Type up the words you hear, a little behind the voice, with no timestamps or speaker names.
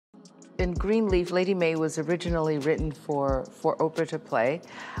in Greenleaf, Lady May was originally written for Oprah to play.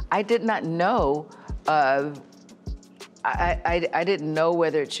 I did not know, I didn't know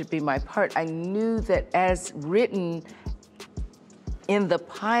whether it should be my part. I knew that as written in the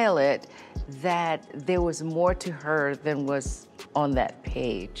pilot, that there was more to her than was on that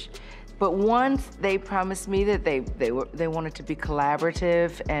page. But once they promised me that they wanted to be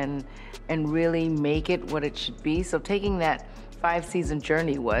collaborative and really make it what it should be. So taking that 5-season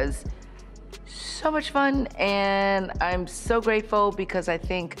journey was so much fun, and I'm so grateful because I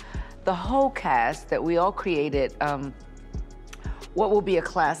think the whole cast that we all created what will be a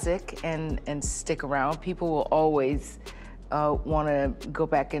classic and stick around. People will always want to go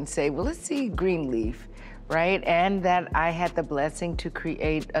back and say, well, let's see Greenleaf, right? And that I had the blessing to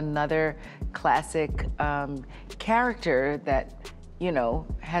create another classic character that, you know,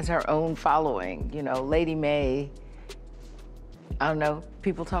 has her own following. You know, Lady May, I don't know,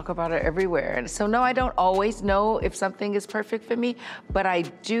 people talk about her everywhere. And so no, I don't always know if something is perfect for me, but I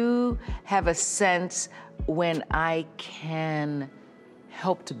do have a sense when I can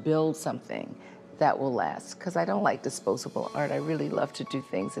help to build something that will last, because I don't like disposable art. I really love to do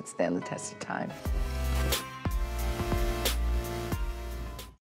things that stand the test of time.